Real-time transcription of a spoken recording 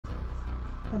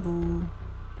Hello,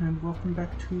 and welcome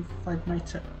back to Five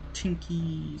Nights at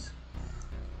Tinkys.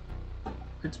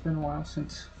 It's been a while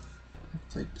since I've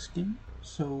played this game,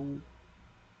 so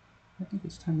I think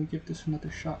it's time we give this another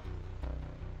shot.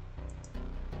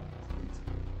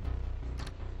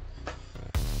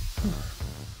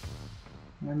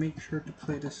 I make sure to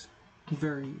play this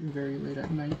very, very late at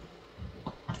night.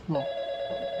 Well,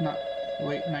 not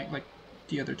late night like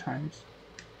the other times.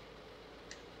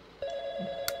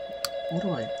 What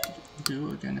do I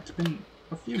do again? It's been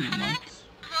a few months.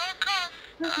 Welcome.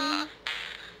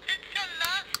 It's your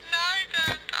last night,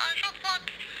 and I just want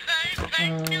to say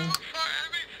thank you for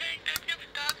everything that you've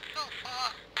done so far.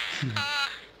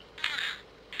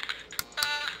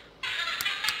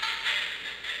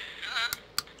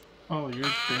 Oh, you're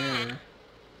there.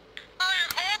 I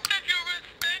hope that you will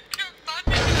spend your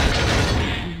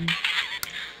money.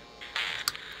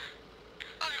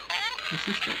 This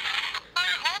is good. I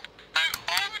hope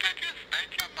that you spend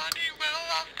your money well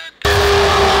after.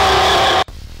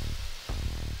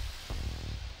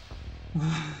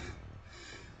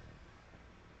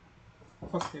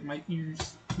 Okay, my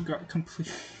ears got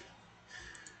complete.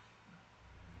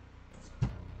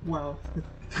 Wow.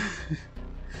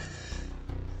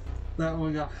 That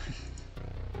one got.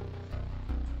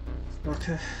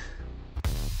 Okay.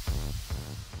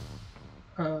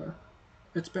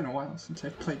 It's been a while since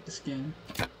I've played this game.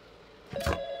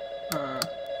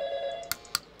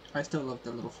 I still love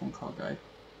the little phone call guy.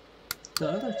 The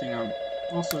other thing I'm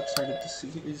also excited to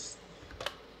see is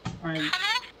I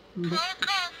looked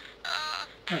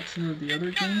at some of the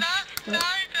other games that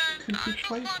could be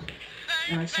played,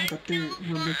 and I saw that they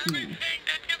were making.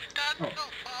 Oh.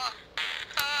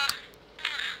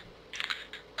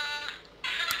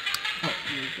 Oh,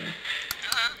 here we go.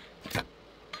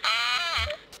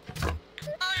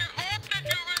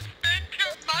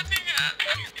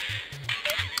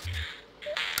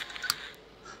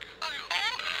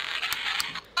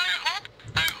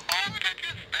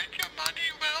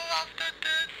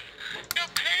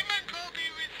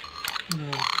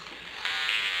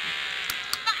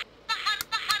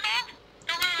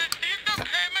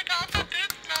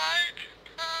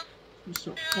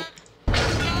 So, oh,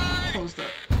 close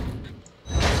that.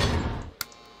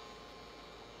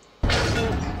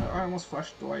 Oh, I almost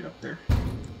flashed the light up there.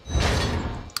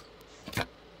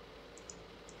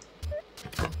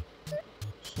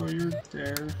 So you're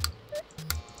there.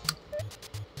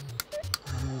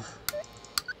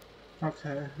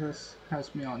 Okay, this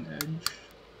has me on edge.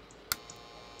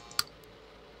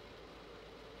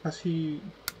 Has he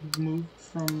moved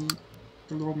from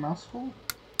the little mouse hole?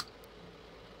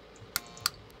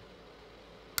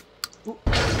 Oh.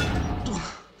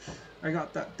 I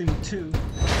got that thing too.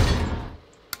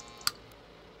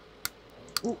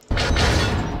 Oh.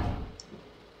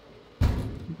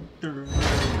 They're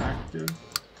very active.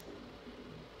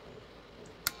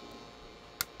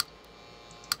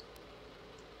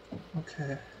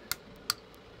 Okay.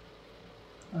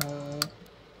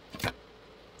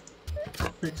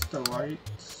 Fix the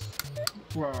lights.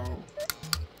 Wow.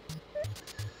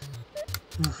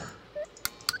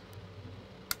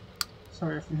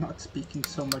 Sorry if I'm not speaking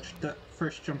so much. That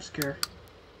first jump scare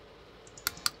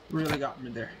really got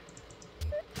me there.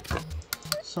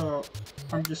 So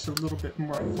I'm just a little bit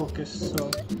more focused so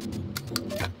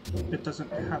it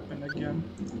doesn't happen again.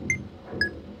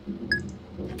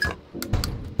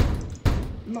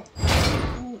 No.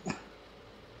 Ooh.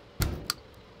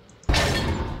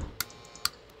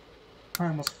 I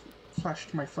almost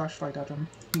flashed my flashlight at him.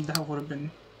 That would have been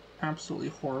absolutely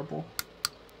horrible.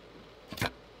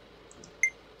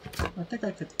 I think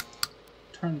I could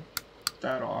turn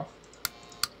that off.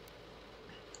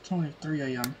 It's only 3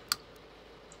 AM.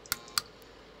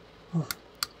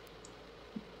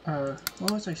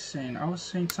 What was I saying? I was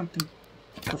saying something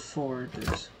before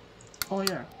this. Oh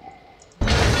yeah.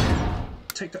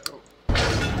 Take that. Oh.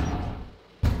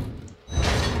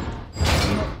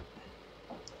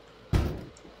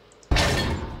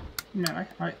 Man,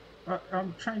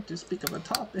 I'm trying to speak of a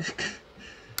topic.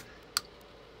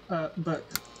 But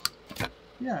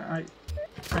yeah,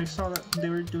 I saw that they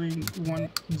were doing one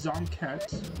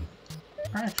Zomcats.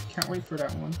 I actually can't wait for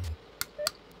that one.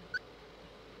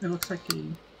 It looks like a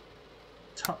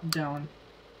top-down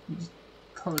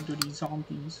Call of Duty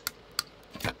Zombies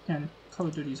and Call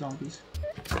of Duty Zombies,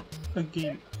 a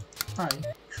game I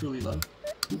truly love.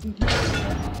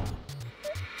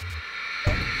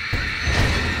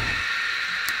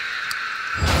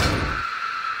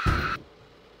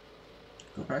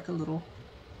 Go back a little.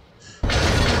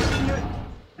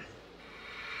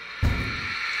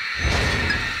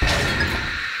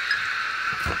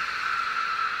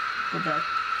 Go back.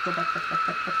 Go back.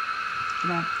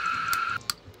 Come on.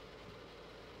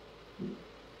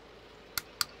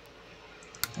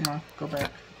 Come on, go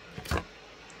back.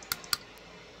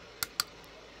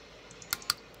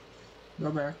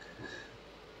 Go back.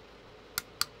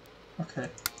 Okay.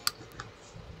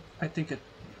 I think it...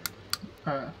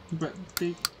 but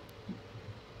they...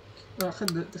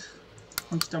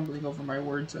 I'm stumbling over my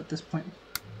words at this point.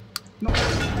 No!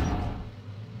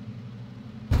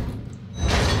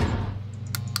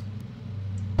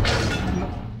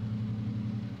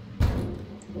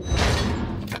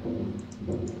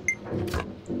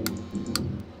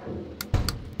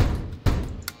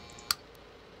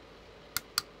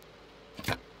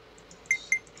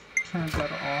 Turn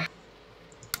that off.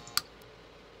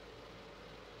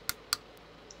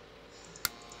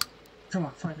 Come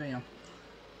on, 5 a.m.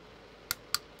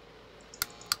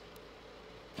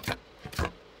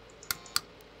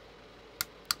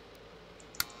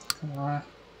 Come on.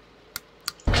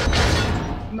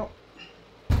 No.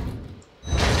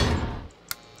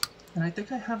 And I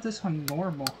think I have this on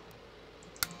normal.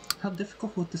 How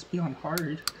difficult would this be on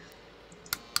hard?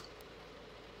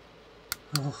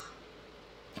 Ugh.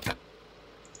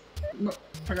 No,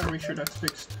 I gotta make sure that's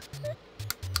fixed.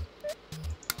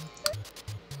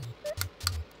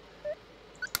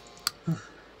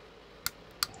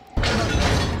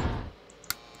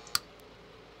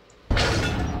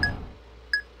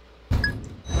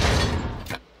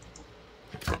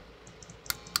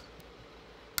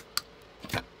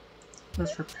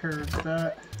 Let's repair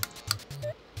that.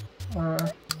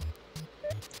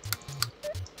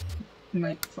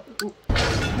 Night. Oh, no.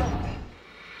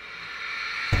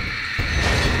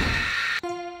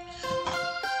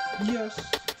 Yes.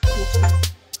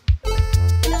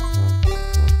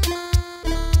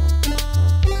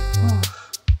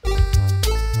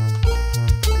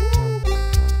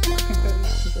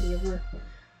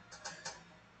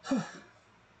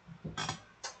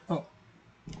 Oh.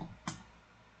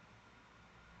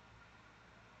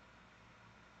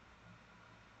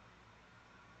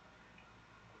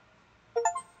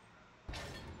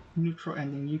 Neutral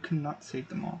ending. You cannot save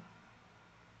them all.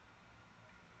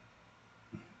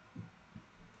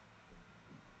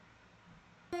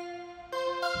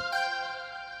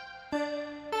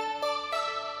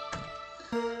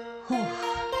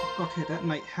 Okay, that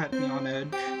night had me on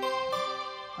edge.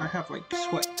 I have like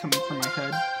sweat coming from my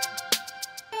head.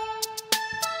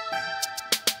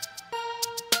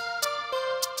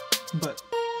 But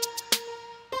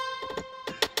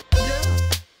yeah,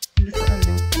 neutral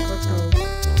ending. Let's go.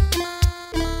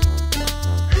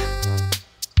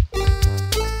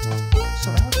 So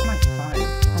that was night 5.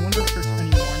 I wonder if there's any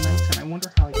more nights, and I wonder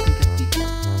how I can get the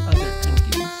other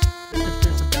endings. If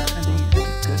there's a bad ending and a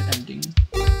good ending.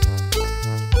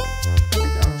 I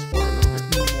think I'll explore a little bit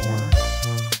more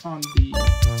on the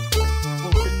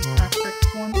open aspect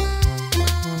ones.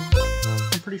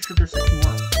 I'm pretty sure there's like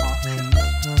more options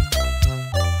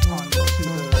on some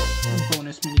of the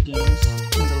bonus mini games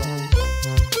in the levels.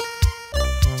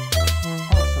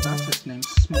 Oh, so that's his name,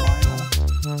 Smile.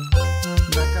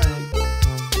 That guy,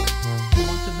 he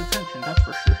wants his attention, that's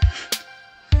for sure.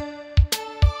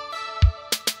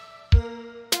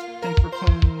 Thanks for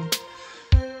playing.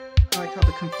 I like how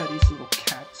the confetti's little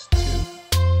cats too.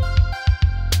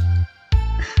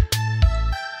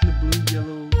 The blue,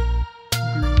 yellow,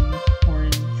 green,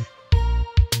 orange.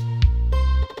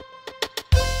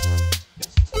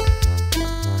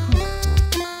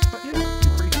 But yeah, I'm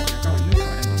pretty happy I got a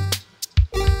neutral ending.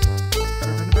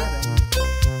 Better than a bad ending.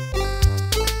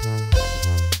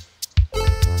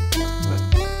 But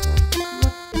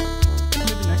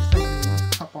maybe next time we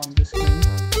hop on this game, we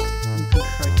can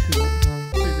try to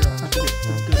figure out how to get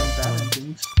the good and bad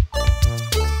endings.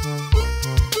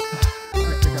 I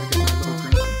gotta get my little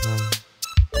drink.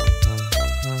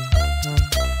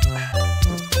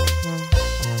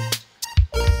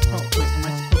 Oh, wait, am I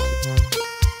supposed to?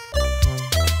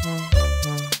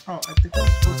 Oh, I think I'm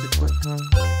supposed to click.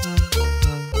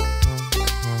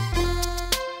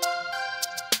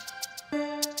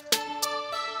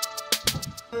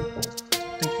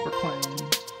 Thanks for playing.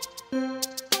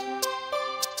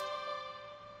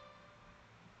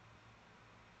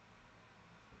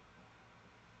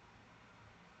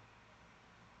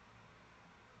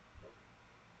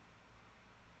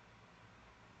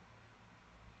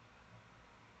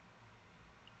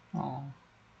 Oh,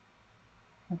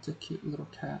 that's a cute little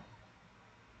cat.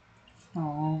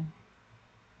 Oh.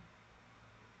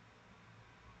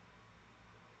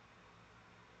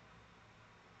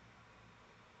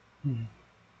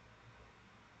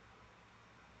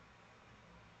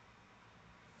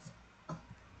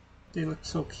 They look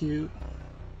so cute.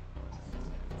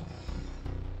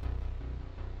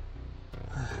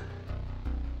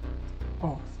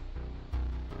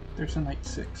 there's a night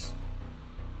 6.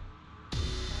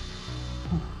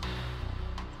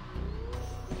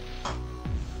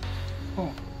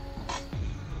 Oh.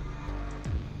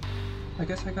 I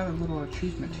guess I got a little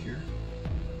achievement here.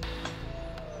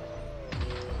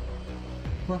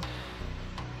 Well,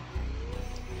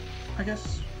 I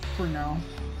guess for now,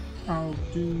 I'll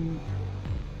do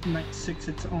Night 6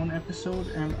 its own episode,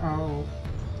 and I'll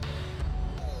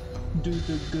do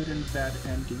the good and bad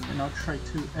ending, and I'll try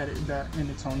to edit that in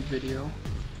its own video.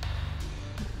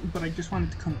 But I just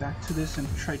wanted to come back to this and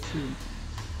try to,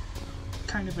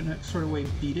 kind of in a sort of way,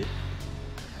 beat it.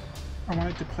 I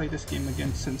wanted to play this game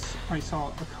again since I saw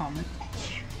a comment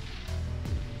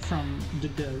from the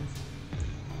dev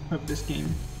of this game,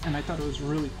 and I thought it was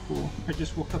really cool. I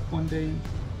just woke up one day,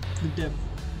 the dev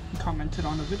commented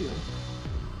on a video,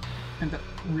 and that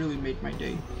really made my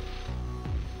day.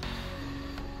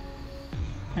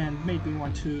 And made me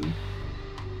want to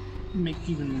make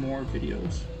even more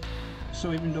videos.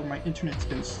 So even though my internet's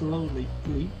been slow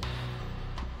lately,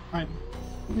 I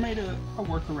made a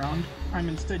workaround. I'm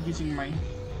instead using my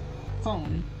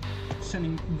phone,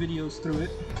 sending videos through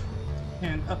it,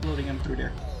 and uploading them through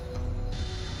there.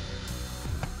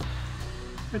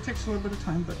 It takes a little bit of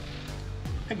time, but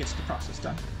it gets the process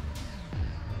done.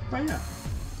 But yeah,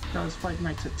 that was Five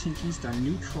Nights at Tinkys, the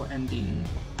neutral ending.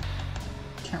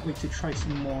 Can't wait to try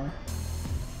some more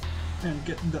and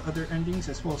get the other endings,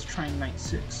 as well as trying Night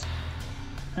 6.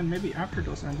 And maybe after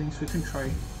those endings we can try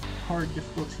hard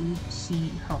difficulty, see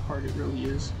how hard it really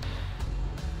is.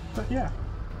 But yeah.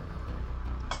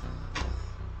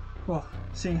 Well,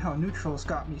 seeing how neutral's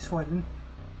got me sweating,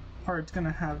 hard's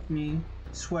gonna have me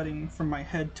sweating from my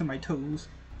head to my toes.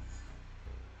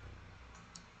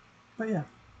 But yeah,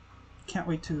 can't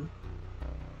wait to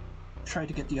try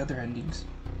to get the other endings.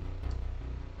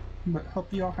 But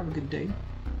hope you all have a good day,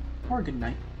 or a good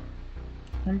night,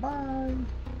 and bye!